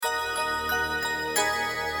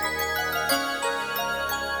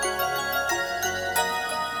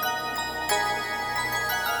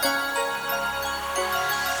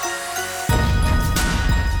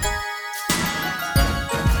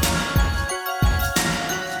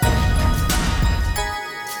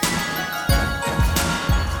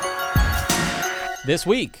This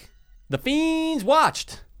week, the Fiends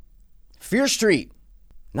watched Fear Street,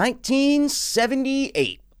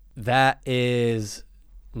 1978. That is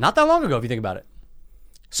not that long ago if you think about it.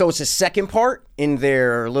 So it's the second part in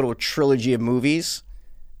their little trilogy of movies.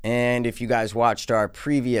 And if you guys watched our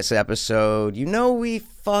previous episode, you know we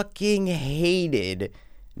fucking hated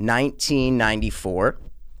 1994.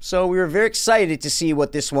 So we were very excited to see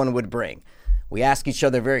what this one would bring. We asked each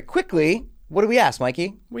other very quickly. What did we ask,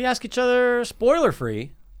 Mikey? We asked each other, spoiler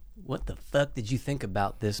free, what the fuck did you think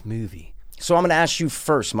about this movie? So I'm going to ask you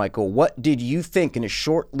first, Michael. What did you think in a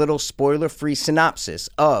short little spoiler-free synopsis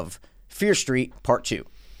of Fear Street Part 2?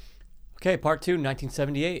 Okay, Part 2,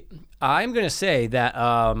 1978. I'm going to say that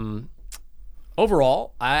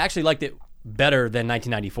overall, I actually liked it better than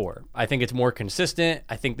 1994. I think it's more consistent.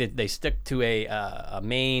 I think that they stick to a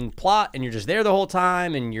main plot, and you're just there the whole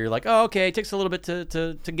time, and you're like, oh, okay, it takes a little bit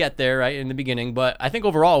to get there, right, in the beginning. But I think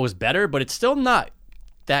overall it was better, but it's still not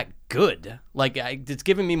that good. Like, it's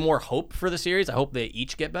giving me more hope for the series. I hope they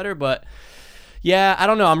each get better, but yeah, I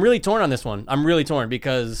don't know. I'm really torn on this one. I'm really torn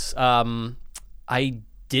because I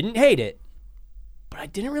didn't hate it, but I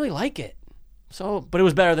didn't really like it. So, but it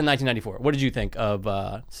was better than 1994. What did you think of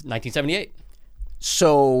 1978?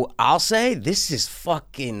 So I'll say this is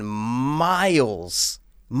fucking miles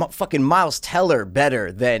Teller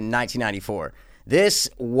better than 1994. This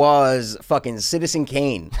was fucking Citizen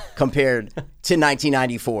Kane compared to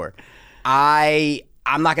 1994. I'm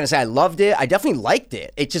not going to say I loved it. I definitely liked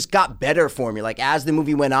it. It just got better for me. Like, as the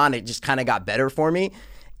movie went on, it just kind of got better for me.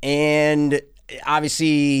 And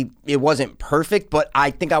obviously, it wasn't perfect, but I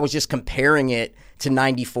think I was just comparing it to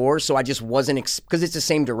 94. So I just wasn't, because it's the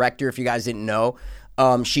same director, if you guys didn't know.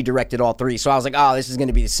 She directed all three. So I was like, oh, this is going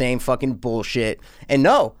to be the same fucking bullshit. And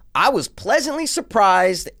no, I was pleasantly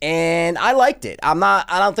surprised and I liked it. I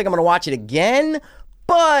don't think I'm going to watch it again,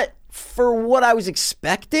 but for what I was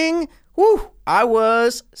expecting, I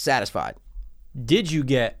was satisfied. Did you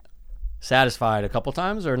get satisfied a couple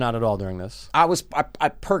times or not at all during this? I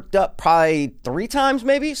perked up probably 3 times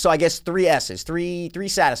maybe. So I guess 3 S's, three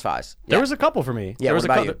satisfies. Yeah. There was a couple for me. Yeah, there was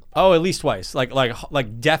what about you? Oh, at least twice.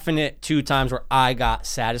 Like definite 2 times where I got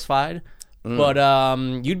satisfied. But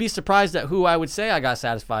you'd be surprised at who I would say I got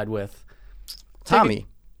satisfied with. Tommy.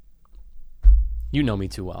 You know me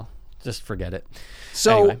too well. Just forget it.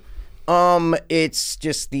 So, anyway. It's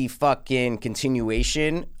just the fucking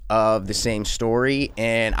continuation of the same story,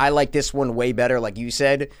 and I like this one way better, like you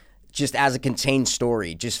said, just as a contained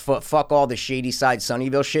story. Just fuck all the Shady Side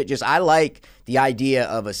Sunnyvale shit. Just, I like the idea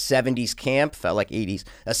of a 70s camp, felt like 80s,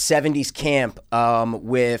 a 70s camp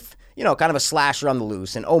with, you know, kind of a slasher on the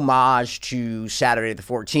loose, an homage to Saturday the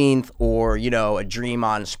 14th, or, you know, A Dream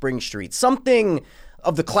on Spring Street. Something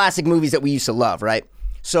of the classic movies that we used to love, right?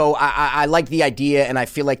 So I like the idea, and I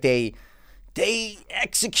feel like they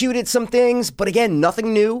executed some things, but again,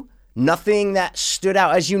 nothing new, nothing that stood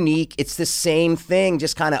out as unique. It's the same thing,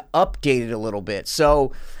 just kind of updated a little bit.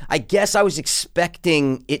 So I guess I was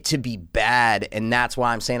expecting it to be bad, and that's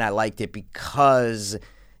why I'm saying I liked it, because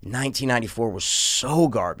 1994 was so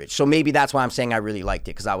garbage. So maybe that's why I'm saying I really liked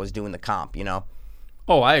it, because I was doing the comp, you know?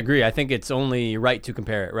 Oh, I agree. I think it's only right to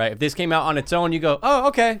compare it, right? If this came out on its own, you go, oh,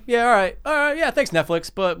 okay, yeah, all right, yeah, thanks,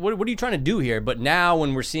 Netflix, but what are you trying to do here? But now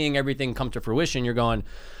when we're seeing everything come to fruition, you're going,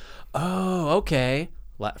 oh, okay.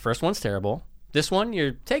 First one's terrible. This one,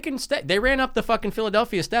 you're taking they ran up the fucking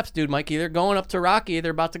Philadelphia steps, dude, Mikey. They're going up to Rocky.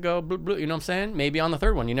 They're about to go, you know what I'm saying? Maybe on the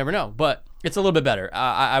third one. You never know. But it's a little bit better.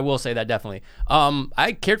 I will say that definitely.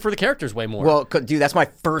 I cared for the characters way more. Well, dude, that's my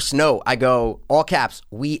first note. I go, all caps,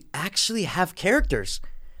 we actually have characters.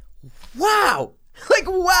 Wow. Like,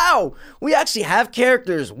 wow. We actually have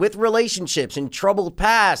characters with relationships and troubled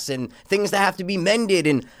pasts and things that have to be mended.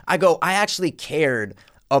 And I go, I actually cared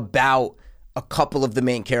about a couple of the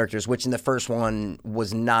main characters, which in the first one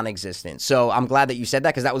was non-existent. So I'm glad that you said that,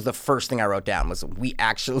 because that was the first thing I wrote down, was we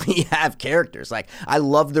actually have characters. Like, I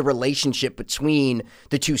love the relationship between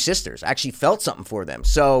the 2 sisters. I actually felt something for them.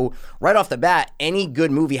 So right off the bat, any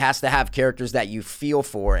good movie has to have characters that you feel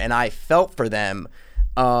for, and I felt for them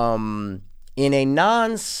in a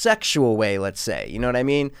non-sexual way, let's say. You know what I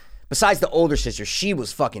mean? Besides the older sister, she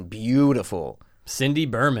was fucking beautiful. Cindy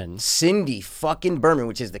Berman,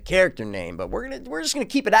 which is the character name, but we're just gonna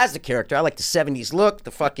keep it as the character. I like the 70s look, the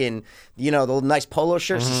fucking, you know, the nice polo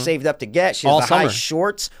shirt she saved up to get. She has the high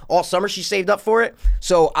shorts. All summer she saved up for it.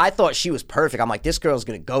 So I thought she was perfect. I'm like, this girl's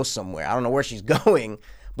gonna go somewhere. I don't know where she's going,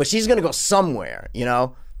 but she's gonna go somewhere, you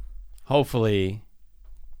know? Hopefully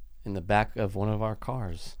in the back of one of our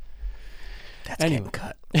cars. That's getting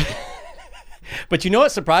cut. But you know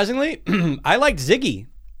what, surprisingly, I liked Ziggy.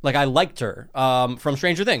 Like I liked her from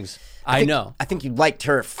Stranger Things. I know. I think you liked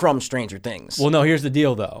her from Stranger Things. Well, no, here's the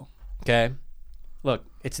deal, though. Okay? Look,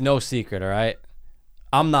 it's no secret, all right?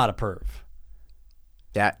 I'm not a perv.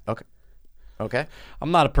 Okay. Okay.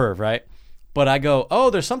 I'm not a perv, right? But I go, oh,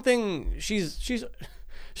 there's something. She's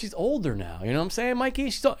older now. You know what I'm saying,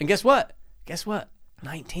 Mikey? And guess what?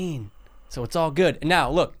 19. So it's all good. And now,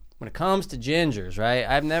 look, when it comes to gingers, right?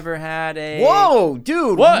 I've never had a. Whoa,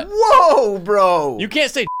 dude. What? Whoa, bro. You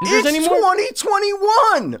can't say gingers it's anymore.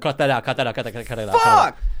 2021. Cut that out. Cut it out.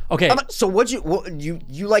 Fuck. Okay. So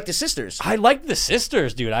you like the sisters? I liked the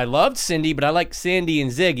sisters, dude. I loved Cindy, but I like Sandy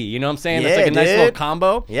and Ziggy. You know what I'm saying? That's Yeah, like a nice dude. little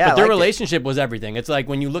combo. Yeah, but their I liked it. relationship was everything. It's like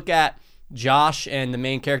when you look at Josh and the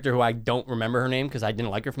main character, who I don't remember her name because I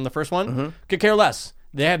didn't like her from the first one, Mm-hmm. could care less.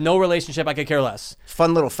 They have no relationship. I could care less.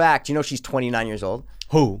 Fun little fact. You know she's 29 years old?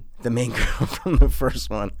 Who? The main girl from the first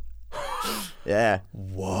one. Yeah.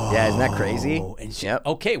 Whoa. Yeah, isn't that crazy? And she, Yep.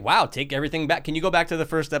 Okay, wow. Take everything back. Can you go back to the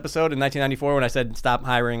first episode in 1994 when I said stop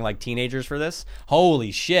hiring like teenagers for this?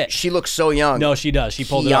 Holy shit. She looks so young. No, she does. She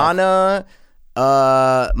pulled it off.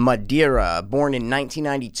 Kiana Madeira, born in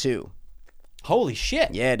 1992. Holy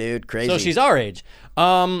shit. Yeah, dude, crazy. So she's our age.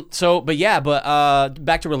 But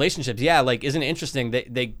back to relationships. Yeah, like isn't it interesting?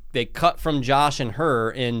 They cut from Josh and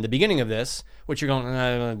her in the beginning of this, which you're going,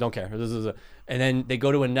 I don't care. And then they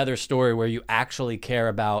go to another story where you actually care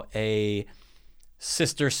about a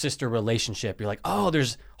sister relationship. You're like, oh,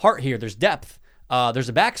 there's heart here. There's depth. There's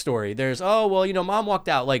a backstory. There's, oh, well, mom walked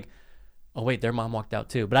out. Like, oh, wait, their mom walked out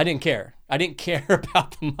too. But I didn't care. I didn't care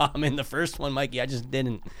about the mom in the first one, Mikey. I just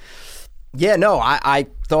didn't. Yeah, no, I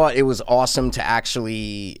thought it was awesome to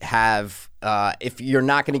actually have, if you're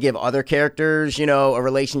not going to give other characters, a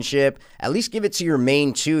relationship, at least give it to your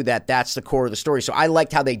main two that's the core of the story. So I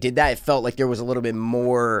liked how they did that. It felt like there was a little bit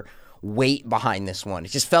more weight behind this one.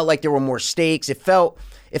 It just felt like there were more stakes. It felt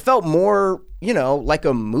more, like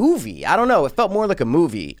a movie. I don't know. It felt more like a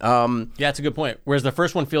movie. Yeah, that's a good point. Whereas the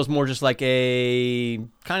first one feels more just like a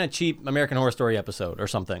kind of cheap American Horror Story episode or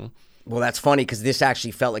something. Well, that's funny because this actually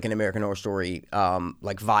felt like an American Horror Story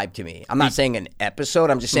vibe to me. I'm not saying an episode.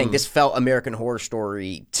 I'm just saying this felt American Horror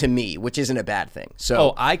Story to me, which isn't a bad thing.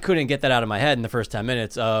 So, I couldn't get that out of my head in the first 10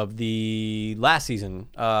 minutes of the last season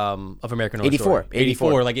of American Horror 84, Story.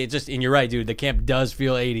 84. Like it just, and you're right, dude. The camp does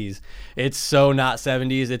feel 80s. It's so not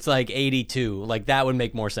 70s. It's like 82. Like that would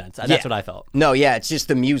make more sense. That's what I felt. No, yeah, it's just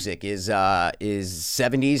the music is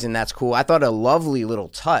 70s, and that's cool. I thought a lovely little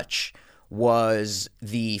touch was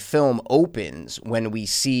the film opens when we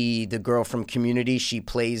see the girl from Community. She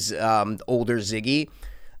plays older Ziggy.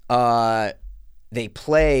 They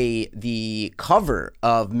play the cover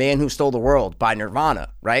of Man Who Stole the World by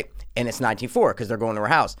Nirvana, right? And it's 1994 because they're going to her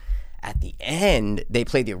house. At the end, they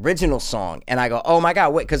play the original song, and I go, oh my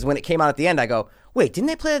God, wait, because when it came out at the end, I go, wait, didn't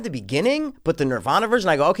they play at the beginning, but the Nirvana version?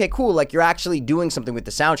 I go, okay, cool, like you're actually doing something with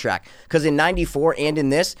the soundtrack. Because in 94 and in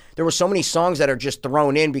this, there were so many songs that are just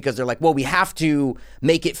thrown in because they're like, well, we have to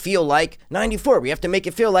make it feel like 94. We have to make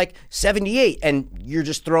it feel like 78. And you're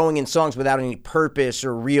just throwing in songs without any purpose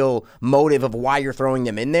or real motive of why you're throwing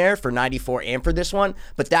them in there for 94 and for this one.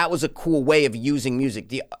 But that was a cool way of using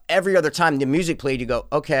music. Every other time the music played, you go,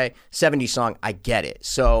 okay, 70s song, I get it.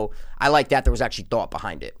 So I like that there was actually thought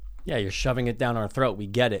behind it. Yeah, you're shoving it down our throat. We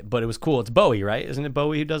get it. But it was cool. It's Bowie, right? Isn't it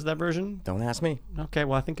Bowie who does that version? Don't ask me. Okay,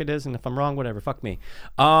 well, I think it is. And if I'm wrong, whatever. Fuck me.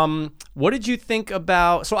 What did you think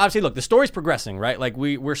about... So obviously, look, the story's progressing, right? Like,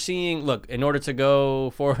 we're seeing... Look, in order to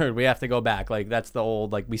go forward, we have to go back. Like, that's the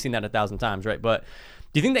old... Like, we've seen that 1,000 times, right? But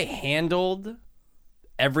do you think they handled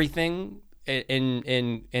everything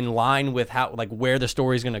in line with how, like, where the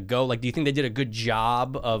story's going to go? Like, do you think they did a good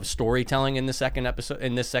job of storytelling in the second episode,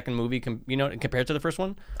 in this second movie, compared to the first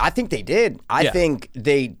one? I think they did. I think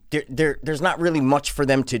there's not really much for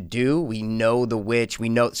them to do. We know the witch. We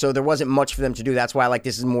know, so there wasn't much for them to do. That's why, like,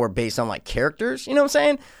 this is more based on, like, characters. You know what I'm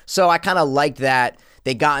saying? So I kind of liked that.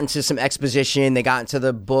 They got into some exposition. They got into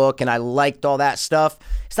the book, and I liked all that stuff.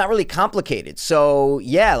 It's not really complicated. So,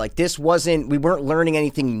 yeah, like we weren't learning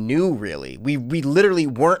anything new, really. We literally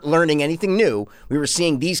weren't learning anything new. We were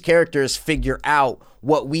seeing these characters figure out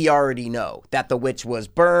what we already know, that the witch was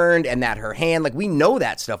burned and that her hand, like, we know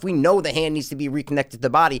that stuff. We know the hand needs to be reconnected to the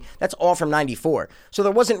body. That's all from 94. So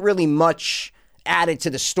there wasn't really much added to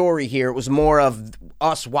the story here. It was more of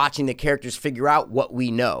us watching the characters figure out what we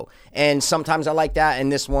know. And sometimes I like that,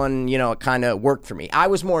 and this one, it kind of worked for me. I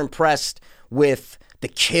was more impressed with the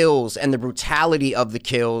kills and the brutality of the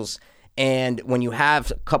kills, and when you have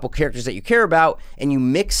a couple characters that you care about and you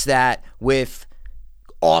mix that with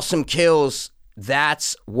awesome kills,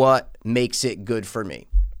 that's what makes it good for me.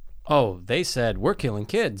 Oh, they said, we're killing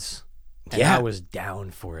kids. And Yeah. I was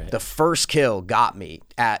down for it. The first kill got me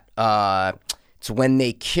at it's when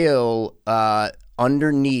they kill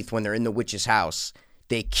underneath when they're in the witch's house.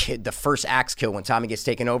 The first axe kill when Tommy gets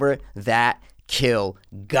taken over. That kill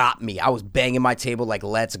got me. I was banging my table like,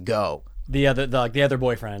 let's go. The other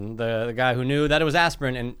boyfriend, the guy who knew that it was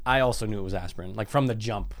aspirin, and I also knew it was aspirin, like from the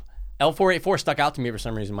jump. L484 stuck out to me for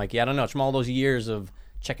some reason, Mikey. I don't know. It's from all those years of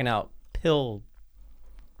checking out pill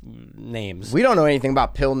names. We don't know anything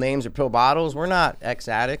about pill names or pill bottles. We're not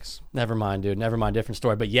ex-addicts. Never mind, dude. Never mind. Different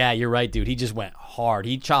story. But yeah, you're right, dude. He just went hard.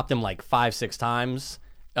 He chopped him like 5-6 times.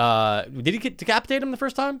 Did he decapitate him the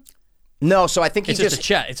first time? No, so I think It's he just a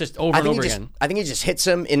chat. It's just over and over again. I think he just hits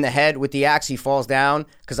him in the head with the axe. He falls down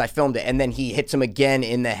because I filmed it, and then he hits him again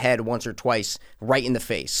in the head once or twice, right in the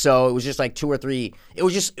face. So it was just like 2 or 3. It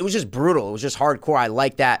was just brutal. It was just hardcore. I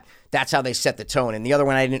like that. That's how they set the tone. And the other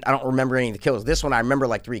one, I don't remember any of the kills. This one, I remember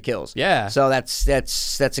like 3 kills. Yeah. So that's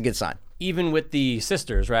a good sign. Even with the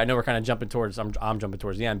sisters, right? I know we're kind of jumping towards. I'm jumping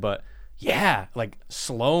towards the end, but yeah, like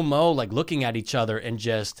slow mo, like looking at each other and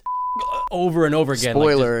just over and over again.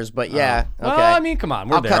 Spoilers, but yeah. Okay. Well, I mean, come on,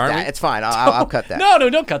 we're I'll there, cut aren't that. we? It's fine. I'll cut that. No,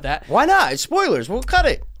 don't cut that. Why not? It's spoilers. We'll cut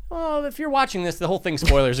it. Well, if you're watching this, the whole thing's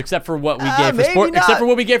spoilers, except for what we maybe not. except for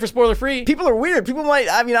what we gave for spoiler free. People are weird. People might,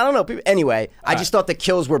 I don't know. Anyway, I just thought the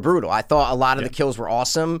kills were brutal. I thought a lot of the kills were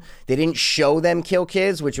awesome. They didn't show them kill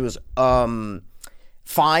kids, which was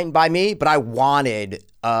fine by me, but I wanted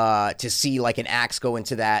to see like an axe go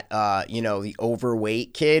into that, the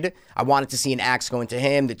overweight kid. I wanted to see an axe go into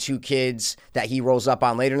him, the 2 kids that he rolls up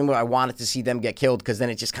on later in the movie. I wanted to see them get killed because then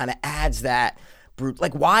it just kind of adds that.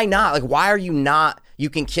 Like, why not? Like, why are you not? You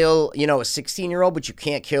can kill, a 16-year-old, but you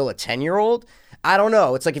can't kill a 10-year-old. I don't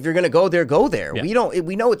know. It's like if you're gonna go there, go there. Yeah.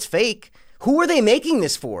 We know it's fake. Who are they making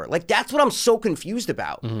this for? Like, that's what I'm so confused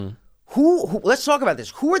about. Mm-hmm. Who? Let's talk about this.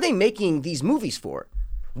 Who are they making these movies for?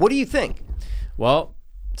 What do you think? Well,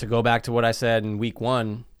 to go back to what I said in week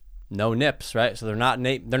 1, no nips, right? So they're not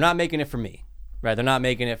making it for me, right? They're not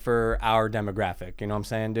making it for our demographic. You know what I'm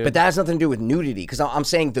saying, dude? But that has nothing to do with nudity, because I'm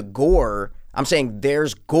saying the gore. I'm saying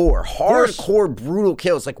there's gore, hardcore, brutal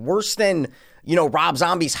kills, like worse than Rob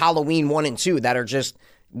Zombie's Halloween 1 and 2 that are just,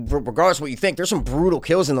 regardless of what you think, there's some brutal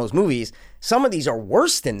kills in those movies. Some of these are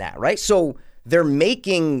worse than that, right? So they're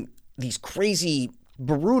making these crazy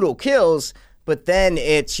brutal kills, but then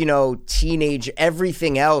it's teenage.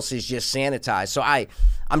 Everything else is just sanitized. So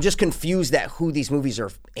I'm just confused at who these movies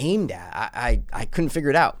are aimed at. I couldn't figure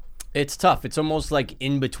it out. It's tough. It's almost like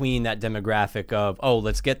in between that demographic of,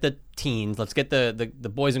 let's get the teens, let's get the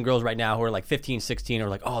boys and girls right now who are like 15, 16, or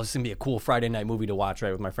like, this is going to be a cool Friday night movie to watch,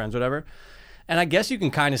 right, with my friends, whatever. And I guess you can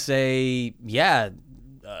kind of say,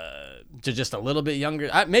 to just a little bit younger.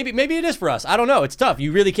 Maybe it is for us. I don't know. It's tough.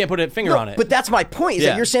 You really can't put a finger on it. But that's my point, is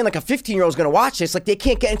that you're saying like a 15-year-old is going to watch this. Like, they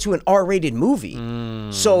can't get into an R-rated movie.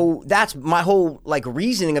 So that's my whole like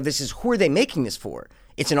reasoning of this is, who are they making this for?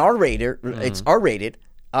 It's an R-rated. It's R-rated.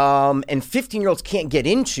 And 15-year-olds can't get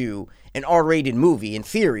into an R-rated movie. In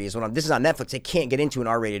theory, this is on Netflix. They can't get into an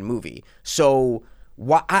R-rated movie. So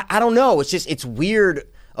I don't know. It's just, it's weird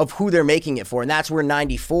of who they're making it for, and that's where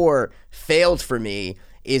 94 failed for me,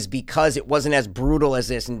 is because it wasn't as brutal as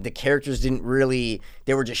this, and the characters they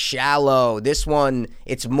were just shallow. This one,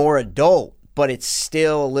 it's more adult, but it's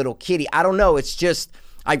still a little kiddie. I don't know. It's just,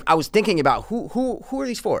 I was thinking about who are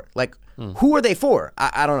these for? Like, who are they for?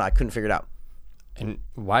 I don't know. I couldn't figure it out. And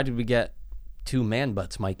why did we get 2 man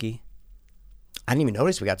butts, Mikey? I didn't even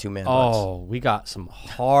notice we got 2 man butts. Oh, we got some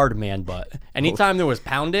hard man butt. Anytime there was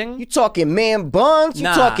pounding. You talking man buns? You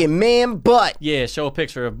Nah. talking man butt? Yeah, show a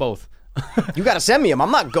picture of both. You got to send me them.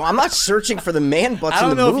 I'm not searching for the man butts in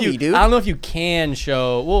the movie, dude. I don't know if you can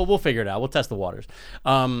show. We'll figure it out. We'll test the waters.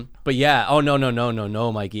 But yeah. Oh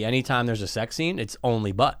no, Mikey. Anytime there's a sex scene, it's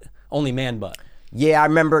only butt, only man butt. Yeah, I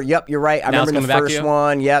remember. Yep, you're right. I Now remember it's the coming back to first you?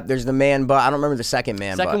 one. Yep, there's the man butt. I don't remember the second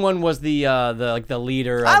man butt. Second one was the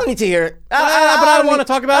leader. I don't need to hear it. But I don't want to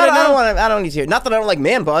talk about it now. I don't need to hear it. Not that I don't like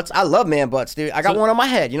man butts. I love man butts, dude. I got one on my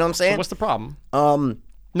head. You know what I'm saying? What's the problem?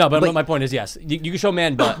 No, but my point is, yes, you can show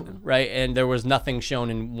man butt, right? And there was nothing shown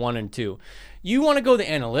in 1 and 2. You want to go the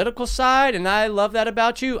analytical side, and I love that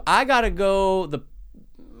about you. I gotta go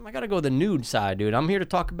the nude side, dude. I'm here to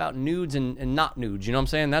talk about nudes and not nudes. You know what I'm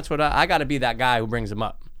saying? That's what I gotta be, that guy who brings them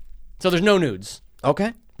up. So there's no nudes,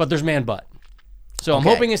 Okay. but there's man butt. So I'm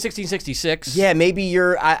hoping it's 1666. Yeah, maybe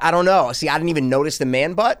you're. I don't know. See, I didn't even notice the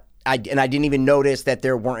man butt. I didn't even notice that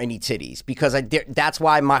there weren't any titties, because that's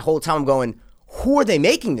why my whole time I'm going, who are they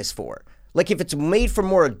making this for? Like, if it's made for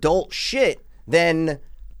more adult shit, then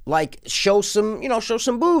Like show some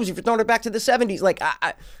boobs if you're throwing it back to the 70s. Like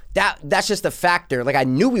that's just a factor. Like I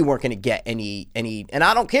knew we weren't going to get any, and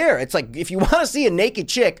I don't care. It's like if you want to see a naked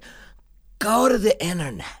chick, go to the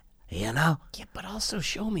internet. You know? Yeah, but also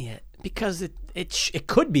show me it because it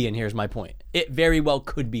could be in here. Is my point. It very well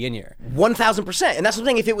could be in here. 1,000%. And that's the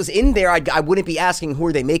thing. If it was in there, I wouldn't be asking who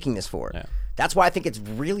are they making this for. Yeah. That's why I think it's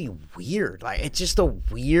really weird. Like it's just a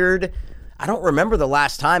weird. I don't remember the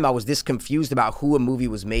last time I was this confused about who a movie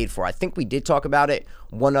was made for. I think we did talk about it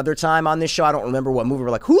one other time on this show. I don't remember what movie. We're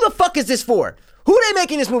like, who the fuck is this for? Who are they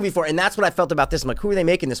making this movie for? And that's what I felt about this. I'm like, who are they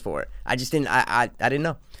making this for? I just didn't. I didn't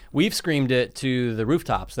know. We've screamed it to the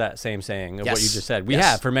rooftops, that same saying of what you just said. We Yes.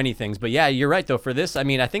 have for many things. But yeah, you're right, though. For this, I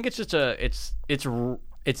mean, I think it's just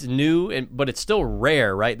it's new, but it's still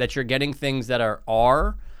rare, right? That you're getting things that are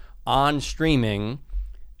on streaming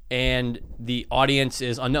and the audience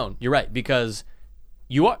is unknown. You're right, because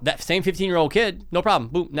you are that same 15-year-old kid, no problem.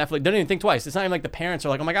 Boom, Netflix. Don't even think twice. It's not even like the parents are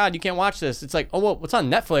like, oh my God, you can't watch this. It's like, oh, well, what's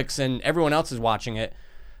on Netflix and everyone else is watching it.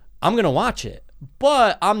 I'm going to watch it.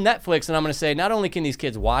 But I'm Netflix and I'm going to say not only can these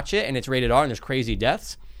kids watch it and it's rated R and there's crazy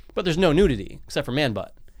deaths, but there's no nudity except for man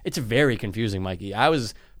butt. It's very confusing, Mikey. I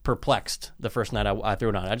was perplexed the first night I threw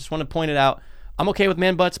it on. I just want to point it out. I'm okay with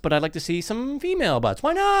man butts, but I'd like to see some female butts.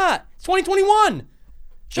 Why not? It's 2021.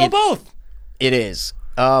 Show both. It is.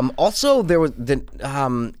 Also, there was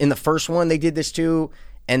in the first one they did this too,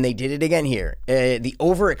 and they did it again here. The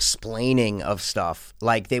over-explaining of stuff.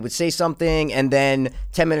 Like they would say something, and then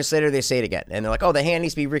 10 minutes later they say it again, and they're like, "Oh, the hand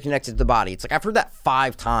needs to be reconnected to the body." It's like I've heard that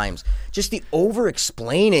 5 times. Just the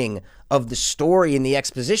over-explaining of the story and the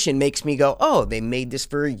exposition makes me go, "Oh, they made this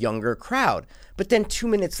for a younger crowd." But then 2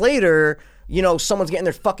 minutes later, someone's getting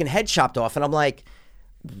their fucking head chopped off, and I'm like,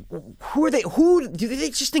 who are they? Who do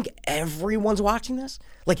they just think everyone's watching this?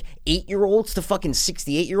 Like 8-year-olds to fucking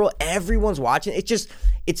 68-year-old, everyone's watching.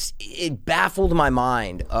 It baffled my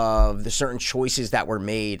mind of the certain choices that were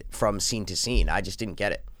made from scene to scene. I just didn't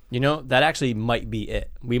get it. That actually might be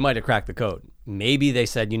it. We might have cracked the code. Maybe they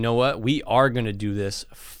said, you know what? We are going to do this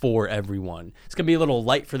for everyone. It's going to be a little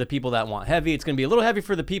light for the people that want heavy. It's going to be a little heavy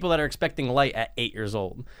for the people that are expecting light at 8 years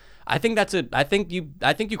old. I think that's it. I think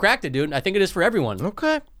you cracked it, dude. I think it is for everyone.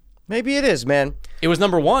 Okay. Maybe it is, man. It was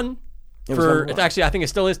number one. Actually, I think it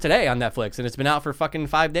still is today on Netflix, and it's been out for fucking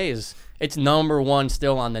 5 days. It's number one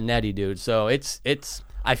still on the netty, dude. So it's.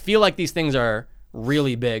 I feel like these things are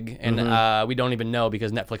really big, and we don't even know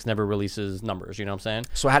because Netflix never releases numbers. You know what I'm saying?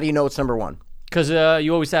 So how do you know it's number one? Because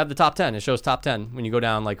you always have the top 10. It shows top 10 when you go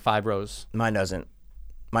down like 5 rows. Mine doesn't.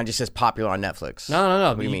 Mine just says popular on Netflix. No.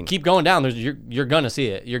 What do you mean? Keep going down. You're gonna see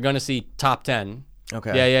it. You're gonna see top 10.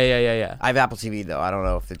 Okay. Yeah. I have Apple TV though. I don't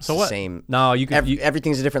know if it's So the what? same. No, you can.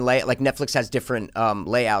 Everything's a different layout. Like Netflix has different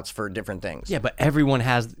layouts for different things. Yeah, but everyone's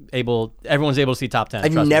able to see top 10.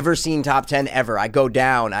 I've trust me. never seen top 10 ever. I go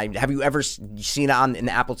down. Have you ever seen it in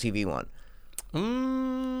the Apple TV one?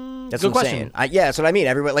 That's good what I'm question. saying. Yeah, that's what I mean.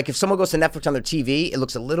 Everybody, like if someone goes to Netflix on their TV, it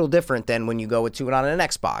looks a little different than when you go to it on an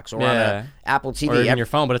Xbox or on an Apple TV. Or even your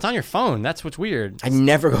phone, but it's on your phone. That's what's weird. I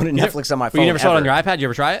never go to Netflix on my phone. You never saw it on ever. your iPad? You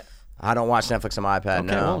ever try it? I don't watch Netflix on my iPad. Okay,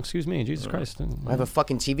 no. well, excuse me. Jesus Christ. I have a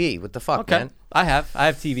fucking TV. What the fuck, Okay. man? I have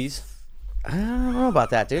TVs. I don't know about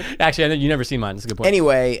that, dude. Actually, I know you never seen mine. That's a good point.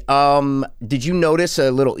 Anyway, did you notice a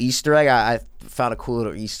little Easter egg? I found a cool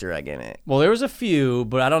little Easter egg in it. Well, there was a few,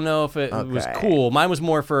 but I don't know if it was cool. Mine was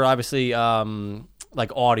more for obviously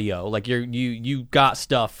like audio. Like you got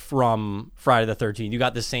stuff from Friday the 13th. You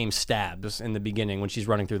got the same stabs in the beginning when she's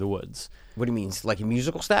running through the woods. What do you mean? Like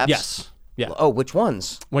musical stabs? Yes. Yeah. Oh, which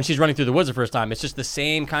ones? When she's running through the woods the first time, it's just the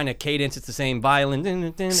same kind of cadence. It's the same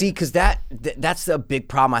violin. See, because that's the big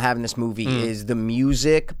problem I have in this movie is the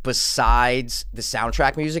music besides the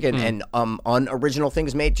soundtrack music and unoriginal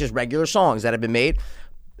things made, just regular songs that have been made.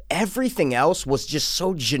 Everything else was just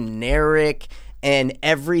so generic and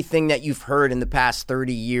everything that you've heard in the past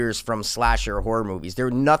 30 years from slasher horror movies.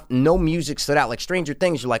 No music stood out. Like Stranger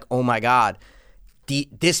Things, you're like, oh my God,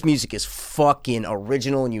 this music is fucking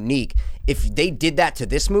original and unique. If they did that to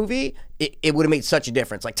this movie, it would have made such a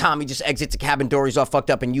difference. Like Tommy just exits the cabin door, he's all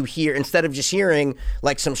fucked up, and you hear, instead of just hearing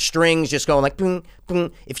like some strings just going like boom,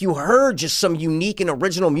 boom, if you heard just some unique and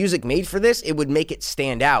original music made for this, it would make it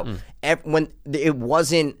stand out. When it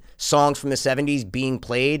wasn't songs from the 70s being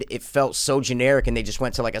played, it felt so generic, and they just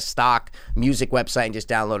went to like a stock music website and just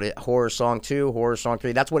downloaded Horror Song 2, Horror Song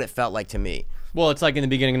 3. That's what it felt like to me. Well, it's like in the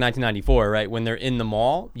beginning of 1994, right? When they're in the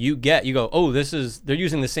mall, you go, oh, they're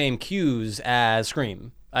using the same cues as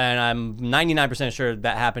Scream. And I'm 99% sure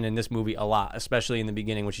that happened in this movie a lot, especially in the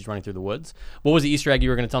beginning when she's running through the woods. What was the Easter egg you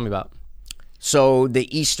were going to tell me about? So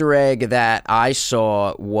the Easter egg that I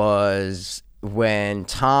saw was when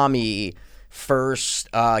Tommy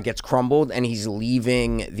first gets crumbled and he's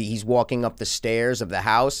he's walking up the stairs of the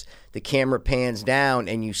house. The camera pans down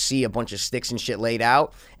and you see a bunch of sticks and shit laid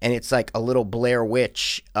out, and it's like a little Blair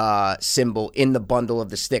Witch symbol in the bundle of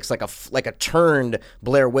the sticks, like a turned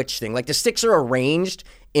Blair Witch thing. Like the sticks are arranged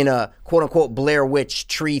in a quote unquote Blair Witch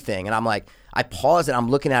tree thing, and I'm like, I pause and I'm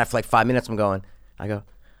looking at it for like 5 minutes. I go,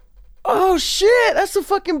 oh shit, that's the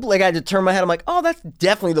fucking, like I had to turn my head. I'm like, oh, that's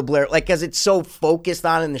definitely the Blair, like, cause it's so focused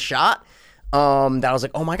on in the shot. That I was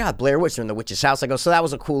like, oh my God, Blair Witch, they're in the witch's house. I go, so that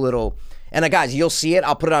was a cool little, and guys, you'll see it.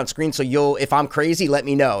 I'll put it on screen. So if I'm crazy, let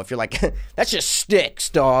me know. If you're like, that's just sticks,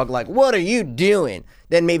 dog. Like, what are you doing?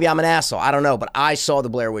 Then maybe I'm an asshole. I don't know. But I saw the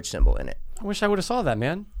Blair Witch symbol in it. I wish I would have saw that,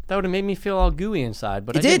 man. That would have made me feel all gooey inside,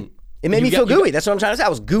 but it did. It made me feel gooey. That's what I'm trying to say. I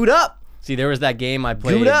was gooed up. See, there was that game I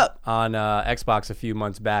played on Xbox a few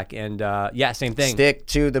months back, and yeah, same thing. Stick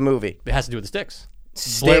to the movie. It has to do with the sticks.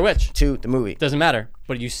 Stick Blair Witch. to the movie. Doesn't matter.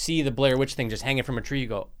 But you see the Blair Witch thing just hanging from a tree, you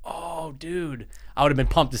go, oh, dude. I would have been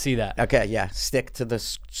pumped to see that. Okay, yeah. Stick to the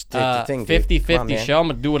thing, 50-50 show. I'm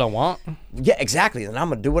going to do what I want. Yeah, exactly. And I'm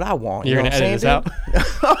going to do what I want. You're going to edit this out?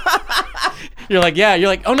 You're like, yeah. You're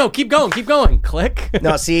like, oh, no, keep going. Click.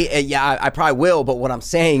 No, see, yeah, I probably will. But what I'm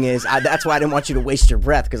saying is that's why I didn't want you to waste your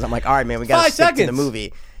breath, because I'm like, all right, man, we got to stick to the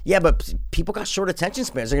movie. Yeah, but people got short attention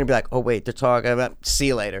spans. They're going to be like, oh, wait, they're talking about, see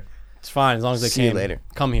you later. It's fine as long as they See you later.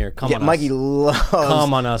 Come here. Come on Mikey us.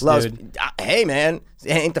 Come on us, dude. Hey, man.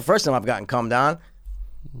 It ain't the first time I've gotten cummed on.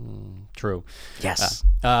 True. Yes.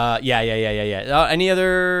 Yeah. Any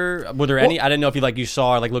other? Were there any? I didn't know if you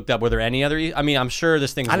saw or looked up. Were there any other? I mean, I'm sure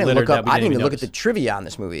this thing's littered. I didn't even look at the trivia on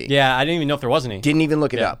this movie. Yeah, I didn't even know if there was any. Didn't even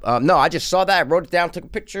look it up. No, I just saw that, I wrote it down, took a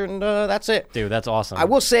picture, and that's it. Dude, that's awesome. I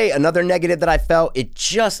will say another negative that I felt, it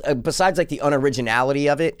just besides like the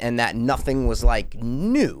unoriginality of it and that nothing was like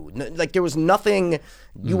new. Like there was nothing.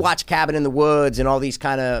 You watch Cabin in the Woods and all these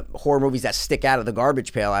kind of horror movies that stick out of the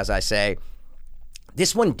garbage pail, as I say.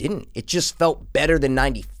 This one didn't. It just felt better than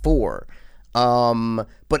 94.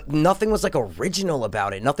 But nothing was like original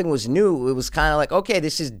about it. Nothing was new. It was kind of like, okay,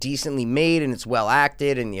 this is decently made and it's well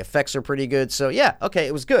acted and the effects are pretty good. So yeah, okay,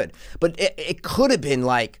 it was good. But it could have been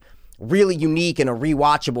like really unique and a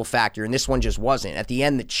rewatchable factor, and this one just wasn't. At the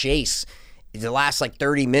end, the chase, the last like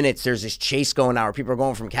 30 minutes, there's this chase going on where people are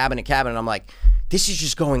going from cabin to cabin, and I'm like, this is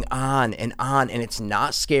just going on, and it's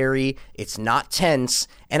not scary, it's not tense,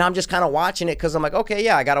 and I'm just kind of watching it because I'm like, okay,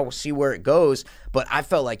 yeah, I gotta see where it goes, but I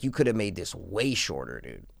felt like you could have made this way shorter,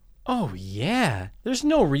 dude. Oh, yeah. There's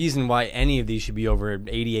no reason why any of these should be over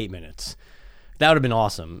 88 minutes. That would have been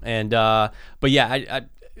awesome. And, but yeah, I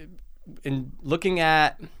in looking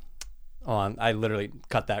at... Hold on, I literally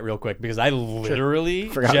cut that real quick because I literally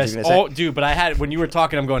dude, but I had, when you were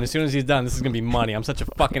talking, I'm going, as soon as he's done, this is going to be money. I'm such a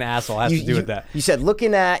fucking asshole. It has to do with that. You said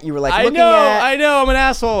looking at, you were like, I know, I'm an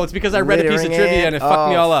asshole. It's because I read a piece of trivia and it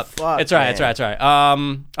fucked me all up. It's all right. All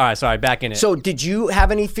right, sorry, back in it. So did you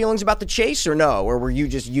have any feelings about the chase or no? Or were you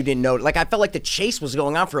just, you didn't know? Like, I felt like the chase was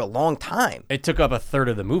going on for a long time. It took up a third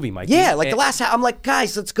of the movie, Mikey. Yeah, like the last half, I'm like,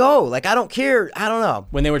 guys, let's go. Like, I don't care. I don't know.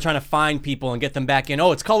 When they were trying to find people and get them back in,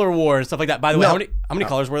 oh, it's color war and stuff like that. By the way, how many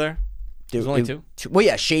colors were there? There was only two. Well,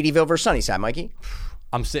 yeah, Shadyville versus Sunnyside, Mikey.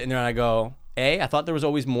 I'm sitting there and I go, I thought there was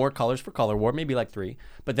always more colors for color war, maybe like 3.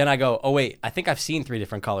 But then I go, oh wait, I think I've seen 3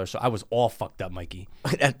 different colors, so I was all fucked up, Mikey.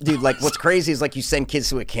 Dude, like what's crazy is like you send kids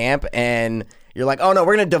to a camp and you're like, oh no,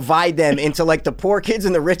 we're gonna divide them into like the poor kids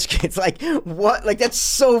and the rich kids. Like what? Like that's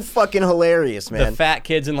so fucking hilarious, man. The fat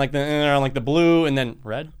kids in like the blue and then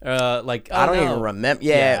red. I don't even remember.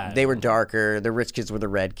 Yeah, they were darker. The rich kids were the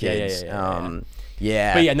red kids.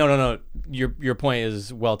 Yeah. But yeah, no. Your point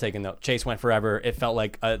is well taken, though. Chase went forever. It felt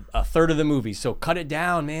like a third of the movie. So cut it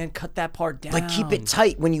down, man. Cut that part down. Like, keep it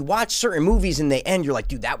tight. When you watch certain movies and they end, you're like,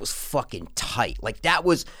 dude, that was fucking tight. Like, that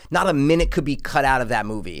was not a minute could be cut out of that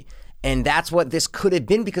movie. And that's what this could have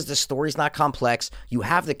been because the story's not complex. You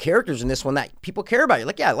have the characters in this one that people care about. You're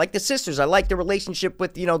like, yeah, I like the sisters. I like the relationship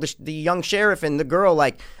with, the young sheriff and the girl.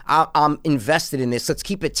 Like, I'm invested in this. Let's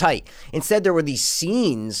keep it tight. Instead, there were these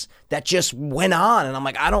scenes that just went on. And I'm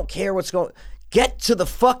like, I don't care what's going. Get to the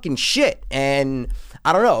fucking shit. And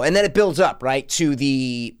I don't know. And then it builds up, right, to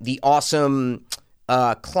the awesome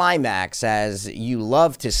climax, as you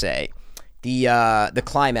love to say. The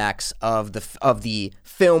climax of the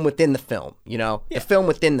film within the film, the film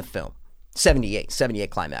within the film. 78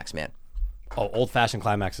 climax, man. Oh, old-fashioned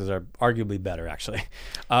climaxes are arguably better, actually.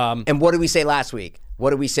 And what did we say last week? what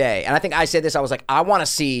do we say? And I think I said this. I was like, I want to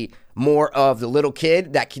see more of the little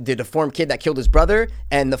kid, the deformed kid that killed his brother,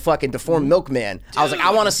 and the fucking deformed milkman. Dude. I was like,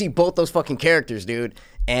 I want to see both those fucking characters, dude.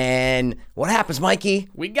 And what happens, Mikey?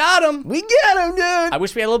 We got him. We got him, dude. I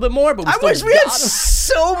wish we had a little bit more, but I wish we had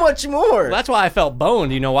so much more. Well, that's why I felt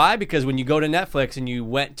boned. You know why? Because when you go to Netflix and you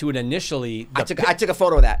went to it initially, I took a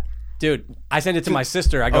photo of that. Dude, I sent it to my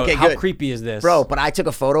sister. I go, okay, how good. creepy is this? Bro, but I took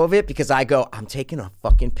a photo of it because I go, I'm taking a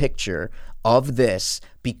fucking picture of this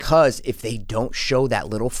because if they don't show that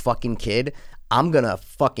little fucking kid, I'm going to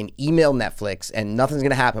fucking email Netflix and nothing's going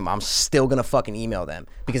to happen. I'm still going to fucking email them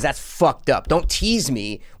because that's fucked up. Don't tease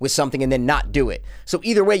me with something and then not do it. So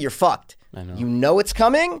either way, you're fucked. I know. You know it's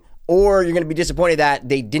coming or you're going to be disappointed that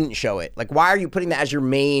they didn't show it. Like, why are you putting that as your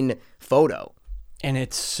main photo? And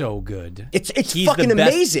it's so good. It's fucking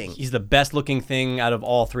amazing. He's the best looking thing out of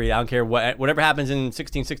all three. I don't care whatever happens in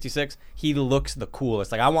 1666. He looks the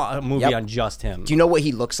coolest. Like I want a movie on just him. Do you know what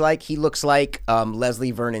he looks like? He looks like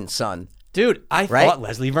Leslie Vernon's son. Dude, I thought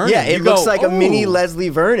Leslie Vernon. Yeah, it looks like a mini Leslie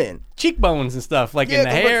Vernon. Cheekbones and stuff, like in the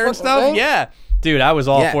hair and stuff. Thing. Yeah. Dude, I was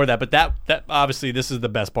all for that. But that obviously this is the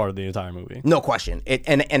best part of the entire movie. No question.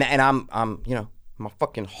 And I'm you know, my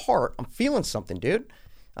fucking heart, I'm feeling something, dude.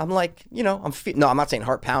 I'm like, you know, no, I'm not saying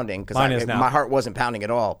heart pounding because my heart wasn't pounding at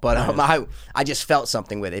all. But I just felt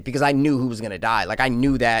something with it because I knew who was going to die. Like I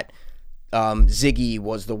knew that Ziggy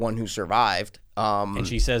was the one who survived. And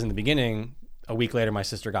she says in the beginning, a week later, my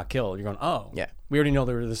sister got killed. You're going, oh, yeah. We already know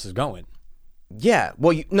where this is going. Yeah.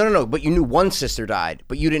 Well, no. But you knew one sister died,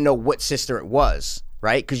 but you didn't know what sister it was,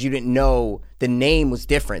 right? Because you didn't know the name was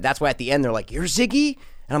different. That's why at the end they're like, you're Ziggy?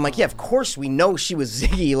 And I'm like, yeah, of course we know she was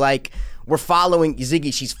Ziggy. Like, we're following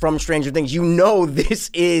Ziggy. She's from Stranger Things. You know this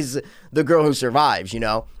is the girl who survives, you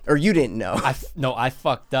know? Or you didn't know. I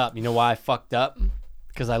fucked up. You know why I fucked up?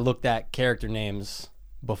 Because I looked at character names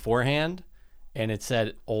beforehand, and it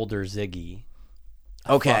said older Ziggy.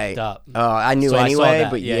 I fucked up. I knew anyway,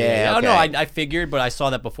 but yeah. Oh, okay. no, I figured, but I saw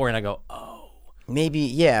that before, and I go, oh. Maybe,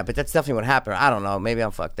 yeah, but that's definitely what happened. I don't know. Maybe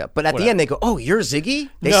I'm fucked up. But at the end, they go, oh, you're Ziggy?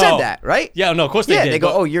 They said that, right? Yeah, no, of course they did. Yeah, they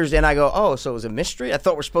go, oh, you're, and I go, oh, so it was a mystery? I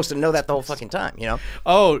thought we're supposed to know that the whole fucking time, you know?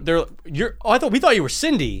 Oh, we thought you were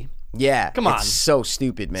Cindy. Yeah. Come on. It's so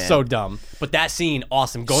stupid, man. So dumb. But that scene,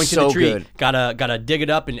 awesome. Going to the tree. Good. Gotta dig it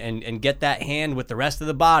up and get that hand with the rest of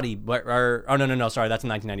the body. No, sorry, that's in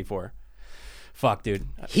 1994. Fuck, dude.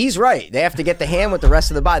 He's right. They have to get the hand with the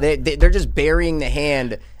rest of the body. They're just burying the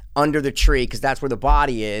hand under the tree because that's where the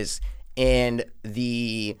body is. And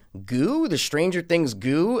the goo, the Stranger Things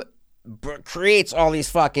goo, creates all these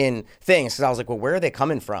fucking things. Because I was like, well, where are they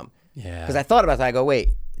coming from? Yeah. Because I thought about that. I go,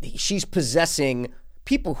 wait, she's possessing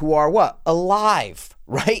people who are what? Alive,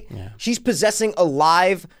 right? Yeah. She's possessing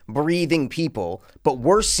alive, breathing people, but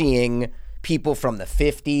we're seeing people from the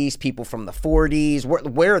 50s, people from the 40s.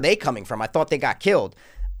 Where are they coming from? I thought they got killed.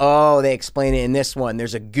 Oh, they explain it in this one.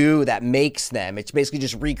 There's a goo that makes them. It's basically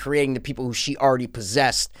just recreating the people who she already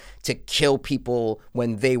possessed to kill people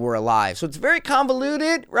when they were alive. So it's very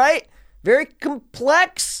convoluted, right? Very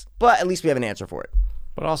complex, but at least we have an answer for it.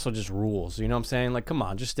 But also just rules. You know what I'm saying? Like, come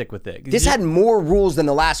on, just stick with it. This had more rules than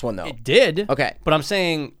the last one, though. It did. Okay. But I'm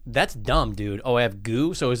saying, that's dumb, dude. Oh, I have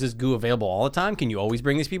goo? So is this goo available all the time? Can you always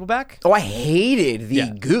bring these people back? Oh, I hated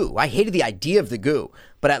the goo. I hated the idea of the goo.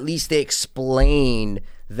 But at least they explained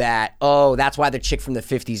that, oh, that's why the chick from the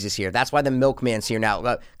 50s is here. That's why the milkman's here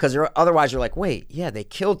now. Because otherwise you're like, wait, yeah, they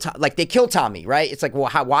killed Tommy, right? It's like, well,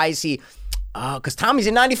 why is he... because Tommy's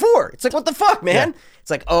in 94. It's like, what the fuck, man? Yeah. It's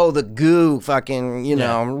like, oh, the goo fucking, you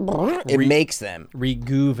know, it makes them.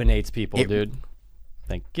 Rejuvenates people, dude.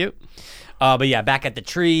 Thank you. But yeah, back at the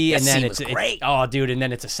tree, and then it's great. Oh, dude, and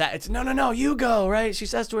then it's no, you go, right? She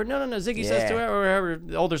says to her, no, Ziggy says to her, or her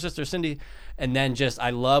older sister Cindy, and then I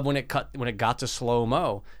love when it got to slow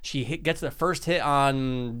mo. She gets the first hit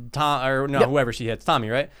on Tom, or no, whoever she hits, Tommy,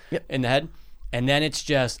 right? Yep. In the head, and then it's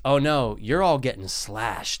just, oh no, you're all getting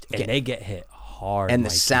slashed, and they get hit hard. And the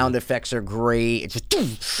sound effects are great. It's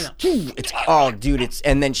just, it's oh, dude,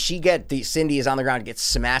 and then Cindy is on the ground, gets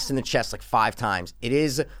smashed in the chest like 5 times. It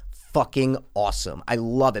is fucking awesome. I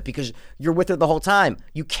love it because you're with her the whole time.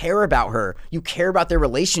 You care about her. You care about their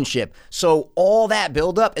relationship. So all that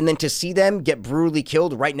build up and then to see them get brutally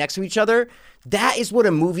killed right next to each other, that is what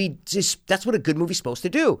that's what a good movie's supposed to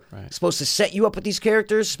do. Right. It's supposed to set you up with these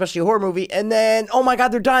characters, especially a horror movie, and then, oh my God,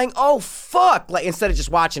 they're dying. Oh, fuck. Like, instead of just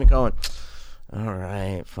watching it going, all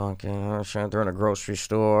right, fucking, they're in a grocery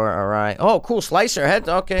store. All right. Oh, cool. Slicer head.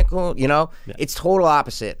 Okay, cool. You know, it's total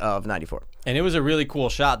opposite of 94. And it was a really cool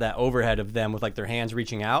shot, that overhead of them with like their hands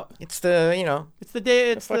reaching out. It's the It's the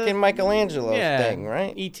day. It's fucking Michelangelo thing,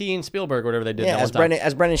 right? E.T. and Spielberg, whatever they did. Yeah, that one time.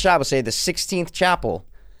 as Brendan Schaub would say, the 16th chapel.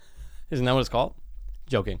 Isn't that what it's called?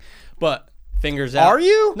 Joking, but fingers out. Are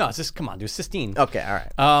you? No, it's just come on, dude. Sistine. Okay, all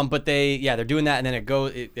right. But they're doing that, and then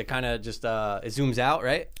it kind of just it zooms out,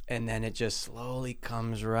 right, and then it just slowly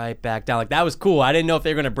comes right back down. Like that was cool. I didn't know if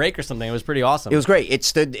they were gonna break or something. It was pretty awesome. It was great. It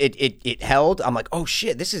stood. It held. I'm like, oh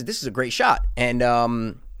shit, this is a great shot. And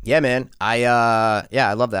yeah, man, I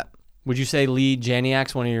love that. Would you say Lee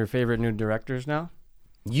Janiak's one of your favorite new directors now?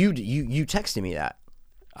 You texted me that.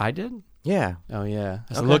 I did. Yeah. Oh yeah.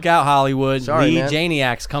 So look out, Hollywood. Sorry, Lee man.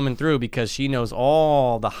 Janiak's coming through because she knows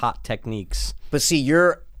all the hot techniques. But see,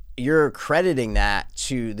 you're crediting that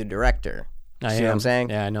to the director. See what I'm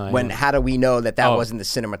saying? Yeah, I know. How do we know that wasn't the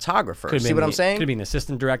cinematographer? See what I'm saying? Could be an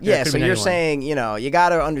assistant director. Yeah, could so be you're anyone. saying, you got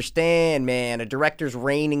to understand, man, a director's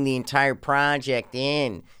reining the entire project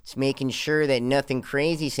in. It's making sure that nothing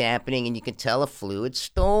crazy's happening and you can tell a fluid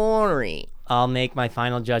story. I'll make my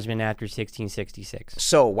final judgment after 1666.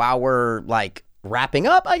 So while we're, like, wrapping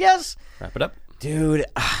up, I guess, Wrap it up. dude,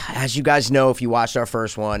 as you guys know, if you watched our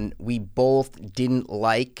first one, we both didn't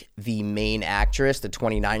like the main actress, the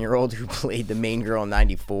 29-year-old who played the main girl in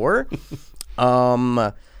 94.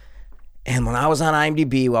 And when I was on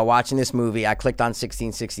IMDb while watching this movie, I clicked on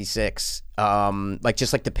 1666,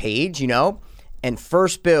 just like the page, and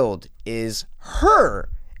first build is her.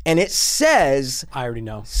 And it says I already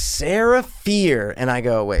know. Sarah Fier. And I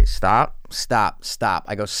go, wait, stop.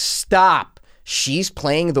 I go, stop. She's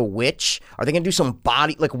playing the witch. Are they going to do some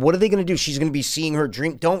body? Like, what are they going to do? She's going to be seeing her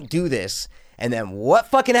dream. Don't do this. And then what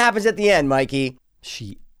fucking happens at the end, Mikey?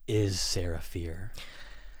 She is Sarah Fier.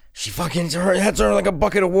 She fucking heads her like a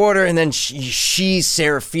bucket of water. And then she's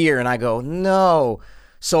Sarah Fier. And I go, no.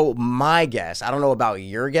 So my guess, I don't know about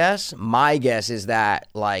your guess. My guess is that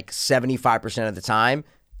like 75% of the time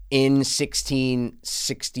in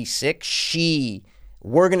 1666,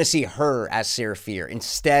 we're going to see her as Sarah Fier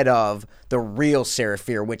instead of the real Sarah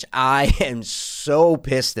Fier, which I am so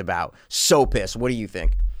pissed about. So pissed. What do you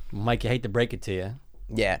think? Mike, I hate to break it to you.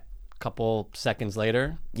 Yeah. A couple seconds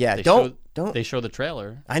later. Yeah, they don't. They show the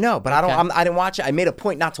trailer. I know, but Okay. I didn't watch it. I made a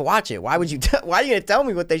point not to watch it. Why would you? Why are you going to tell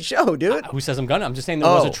me what they show, dude? Who says I'm gonna? I'm just saying there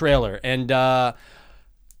was Oh. a trailer, and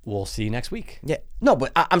we'll see next week. Yeah. No,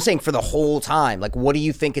 but I'm saying for the whole time. Like, what do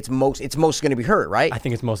you think it's most going to be her, right? I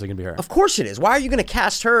think it's mostly gonna be her. Of course it is. Why are you going to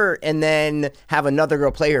cast her and then have another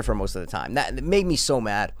girl play her for most of the time? That made me so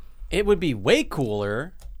mad. It would be way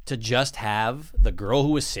cooler to just have the girl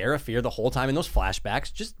who was Sarah Fier the whole time in those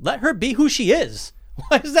flashbacks. Just let her be who she is.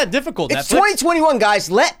 Why is that difficult? It's Netflix? 2021, guys.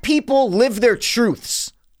 Let people live their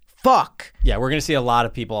truths. Fuck. Yeah, we're gonna see a lot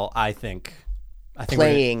of people. I think we're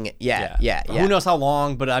Playing. Yeah. Who knows how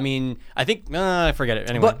long? But I mean, I think forget it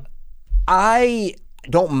anyway. But I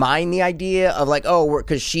don't mind the idea of like,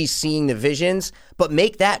 because she's seeing the visions, but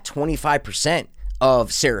make that 25%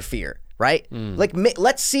 of Sarah Fier, right? Like,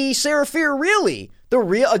 let's see Sarah Fier really.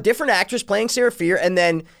 A different actress playing Sarah Fier, and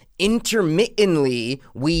then intermittently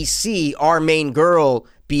we see our main girl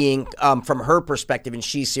being from her perspective, and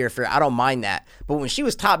she's Sarah Fier. I don't mind that. But when she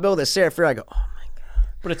was top billed as Sarah Fier, I go, oh my God.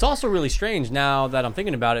 But it's also really strange now that I'm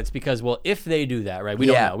thinking about it. It's because, well, if they do that, right? We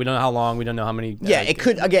don't know. We don't know how long. We don't know how many. Yeah, it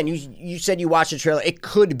could, again, you said you watched the trailer. It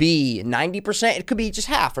could be 90%. It could be just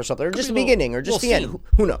half or something, or just the beginning, or just the end.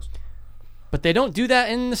 Who knows? But they don't do that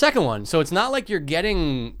in the second one. So it's not like you're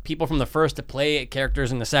getting people from the first to play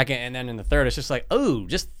characters in the second, and then in the third, it's just like, oh,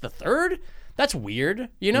 just the third? That's weird.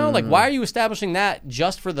 Like, why are you establishing that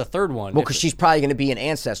just for the third one? Well, because she's probably going to be an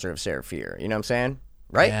ancestor of Sarah Fier. You know what I'm saying?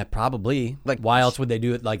 Right? Yeah, probably. Like, why else would they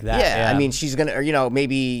do it like that? Yeah, I mean, she's going to,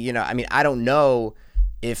 maybe, I mean, I don't know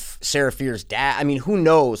if Sarah Fier's dad, I mean, who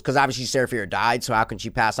knows? Because obviously Sarah Fier died, so how can she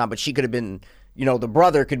pass on? But she could have been, the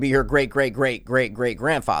brother could be her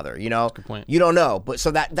great-great-great-great-great-grandfather, Good point. You don't know. But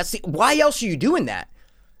so that's why else are you doing that?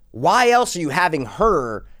 Why else are you having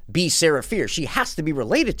her be Sarah Fier? She has to be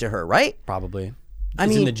related to her, right? Probably. I It's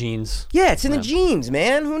mean, in the genes. Yeah, it's in the genes,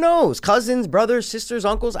 man. Who knows? Cousins, brothers, sisters,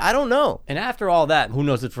 uncles, I don't know. And after all that, who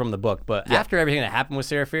knows it from the book, but after everything that happened with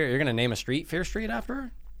Sarah Fier, you're going to name a street Fear Street after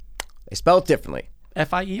her? They spell it differently.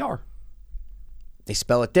 F-I-E-R. They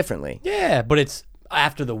spell it differently. Yeah, but it's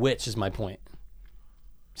after the witch is my point.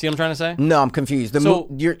 See what I'm trying to say? No, I'm confused.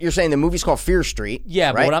 You're saying the movie's called Fear Street.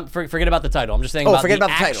 Yeah, right? but forget about the title. I'm just saying forget the about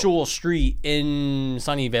the title. actual street in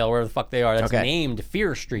Sunnyvale, wherever the fuck they are, that's Okay. named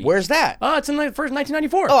Fear Street. Where's that? Oh, it's in the first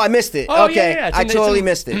 1994. Oh, I missed it. Oh, okay, yeah. I totally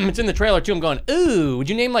missed it. It's in the trailer too. I'm going, ooh, would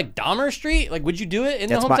you name like Dahmer Street? Like, would you do it in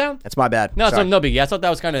the hometown? That's my bad. No, it's Sorry. no biggie. I thought that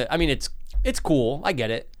was kind of. I mean, it's cool. I get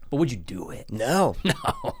it. But would you do it? No.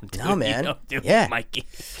 No, dude, No, man. You don't do Yeah. it, Mikey.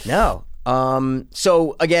 No.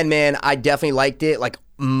 So again, man, I definitely liked it, like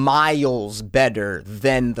miles better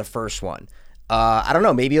than the first one. I don't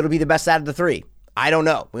know. Maybe it'll be the best out of the three. I don't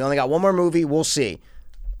know. We only got one more movie. We'll see.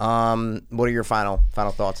 What are your final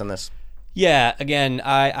thoughts on this? Yeah, again,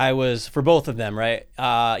 I was, for both of them, right?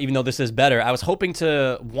 Even though this is better, I was hoping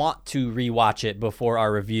to want to rewatch it before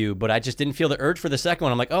our review, but I just didn't feel the urge for the second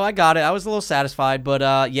one. I'm like, oh, I got it. I was a little satisfied,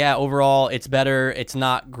 but yeah, overall, it's better. It's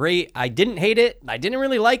not great. I didn't hate it. I didn't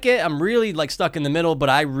really like it. I'm really like stuck in the middle, but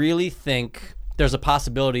I really think there's a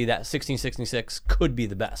possibility that 1666 could be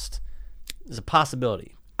the best. There's a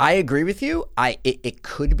possibility. I agree with you. It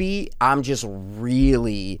could be. I'm just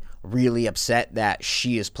really, really upset that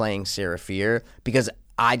she is playing Sarah Fier because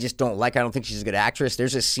I just don't like. I don't think she's a good actress.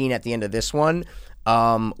 There's a scene at the end of this one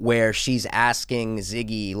where she's asking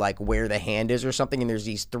Ziggy like where the hand is or something, and there's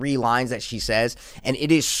these 3 lines that she says, and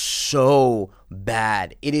it is so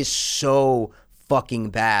bad. It is so fucking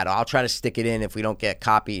bad. I'll try to stick it in if we don't get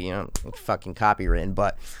fucking copywritten,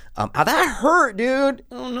 but. That hurt, dude.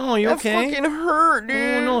 Oh no, you that okay? That fucking hurt, dude.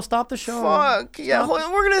 Oh no, stop the show. Fuck. Yeah,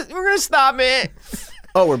 we're gonna stop it.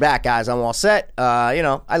 Oh, we're back, guys. I'm all set.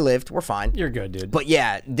 I lived. We're fine. You're good, dude. But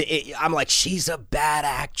yeah, I'm like, she's a bad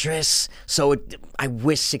actress. So I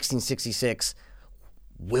wish 1666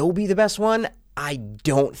 will be the best one. I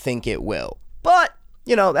don't think it will. But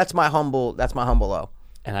that's my humble low.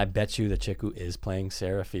 And I bet you the chick who is playing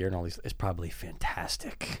Sarah Fier and all these is probably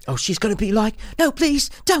fantastic. Oh, she's going to be like, no,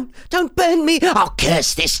 please, don't burn me. I'll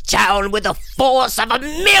curse this town with the force of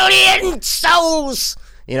 1,000,000 souls.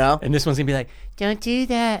 And this one's going to be like, don't do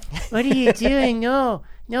that. What are you doing? No,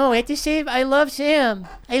 I have to save. I love Sam.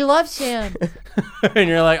 And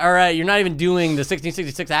you're like, all right, you're not even doing the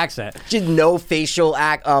 1666 accent. Just no facial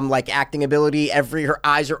acting ability. Her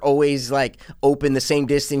eyes are always like open the same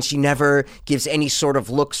distance. She never gives any sort of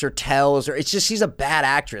looks or tells, or it's just she's a bad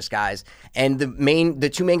actress, guys. And the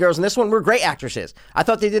 2 main girls in this one were great actresses. I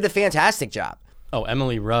thought they did a fantastic job. Oh,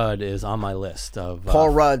 Emily Rudd is on my list of Paul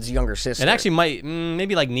Rudd's younger sister. And actually might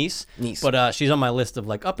maybe like niece, but she's on my list of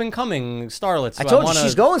like up and coming starlets. I told you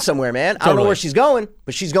she's going somewhere, man. Totally. I don't know where she's going,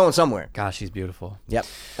 but she's going somewhere. Gosh, she's beautiful. Yep.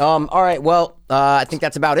 All right. Well, I think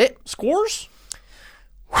that's about it. Scores.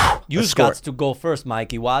 You've got to go first,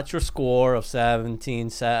 Mikey. What's your score of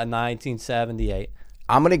 1978?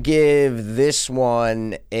 I'm going to give this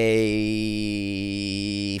one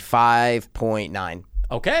a 5.9.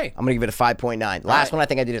 Okay. I'm going to give it a 5.9. Last one, I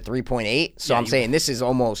think I did a 3.8. So I'm saying this is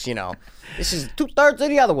almost, this is 2/3 of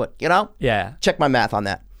the other one, Yeah. Check my math on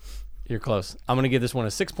that. You're close. I'm going to give this one a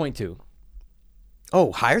 6.2.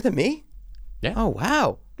 Oh, higher than me? Yeah. Oh,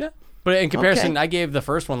 wow. Yeah. But in comparison, I gave the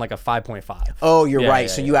first one like a 5.5. Oh, you're right.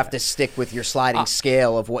 So you have to stick with your sliding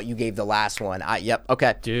scale of what you gave the last one. Yep.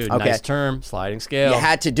 Okay. Dude, okay. Nice term. Sliding scale. You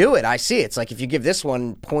had to do it. I see. It's like if you give this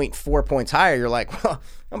one 0.4 points higher, you're like, well,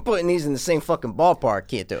 I'm putting these in the same fucking ballpark.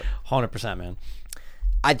 Can't do it. 100%, man.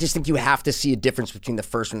 I just think you have to see a difference between the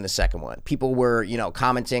first one and the second one. People were,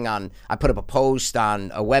 commenting on, I put up a post on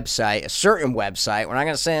a website, a certain website. We're not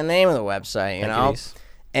going to say the name of the website,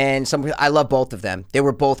 And I love both of them. They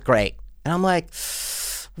were both great. And I'm like,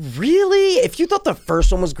 really? If you thought the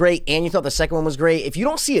first one was great and you thought the second one was great, if you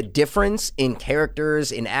don't see a difference in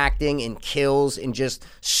characters, in acting, in kills, in just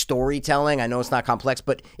storytelling, I know it's not complex,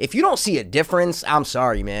 but if you don't see a difference, I'm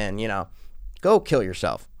sorry, man, go kill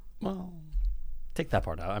yourself. Well, take that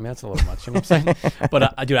part out. I mean, that's a little much, you know what I'm saying?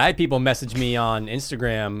 But, dude, I had people message me on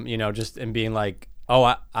Instagram, just and being like,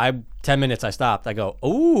 oh, I 10 minutes, I stopped. I go,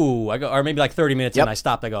 ooh, or maybe like 30 minutes and I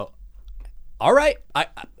stopped. I go, all right, I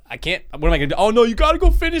can't. What am I gonna do? Oh no, you gotta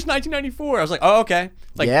go finish 1994. I was like, oh okay,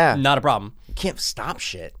 not a problem. You can't stop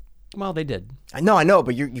shit. Well, they did. I know,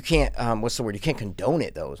 but you can't. What's the word? You can't condone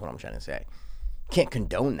it though. Is what I'm trying to say. You can't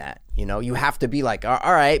condone that. You have to be like,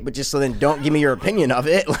 all right, but just so then don't give me your opinion of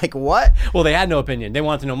it. Like what? Well, they had no opinion. They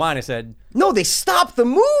wanted to know mine. I said, no, they stopped the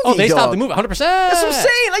movie. Oh, they stopped the movie. 100%. That's what I'm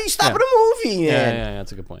saying. Like you stopping a movie, man. Yeah,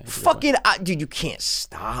 that's a good point. Fucking dude, you can't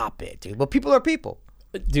stop it, dude. But people are people.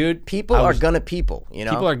 Dude, people are gonna people,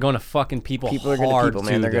 People are gonna fucking people. People are gonna people,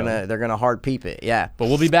 man. They're gonna hard peep it, yeah. But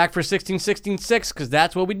we'll be back for 1666 because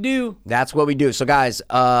that's what we do. That's what we do. So, guys,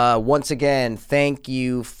 once again, thank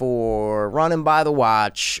you for running by the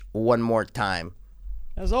watch one more time.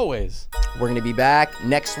 As always, we're gonna be back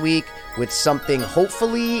next week with something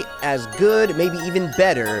hopefully as good, maybe even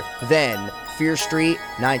better than Fear Street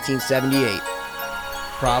 1978.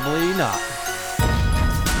 Probably not.